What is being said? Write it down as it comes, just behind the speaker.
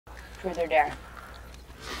Truth or dare?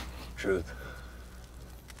 Truth.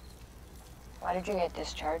 Why did you get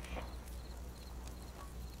discharged?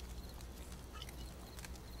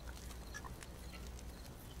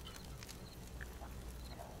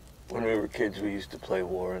 When we were kids, we used to play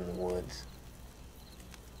war in the woods.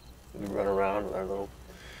 We'd run around with our little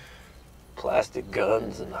plastic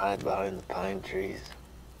guns and hide behind the pine trees.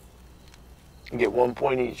 You get 1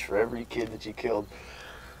 point each for every kid that you killed.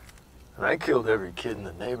 And I killed every kid in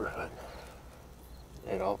the neighborhood.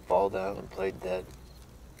 They'd all fall down and play dead.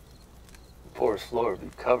 The porous floor would be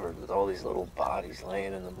covered with all these little bodies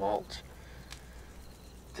laying in the mulch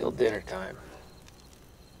till dinner time.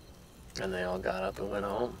 And they all got up and went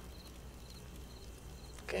home.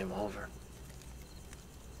 Game over.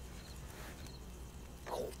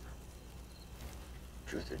 Oh.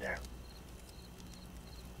 Truth or dare?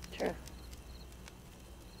 True.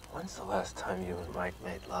 When's the last time you and Mike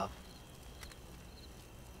made love?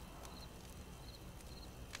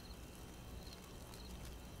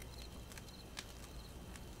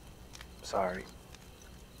 Sorry.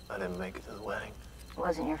 I didn't make it to the wedding. It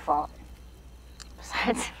wasn't your fault.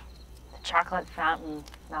 Besides the chocolate fountain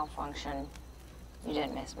malfunction, you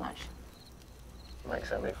didn't miss much. Mike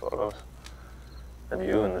sent me photos of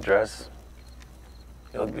you in the dress.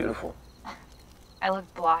 You look beautiful. I look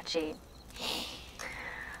blotchy.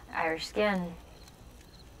 Irish skin.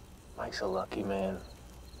 Mike's a lucky man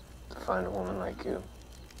to find a woman like you.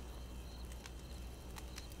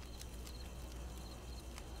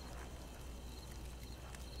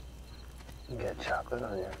 You get chocolate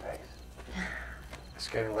on your face. It's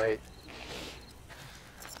getting late.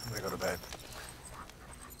 I'm gonna go to bed.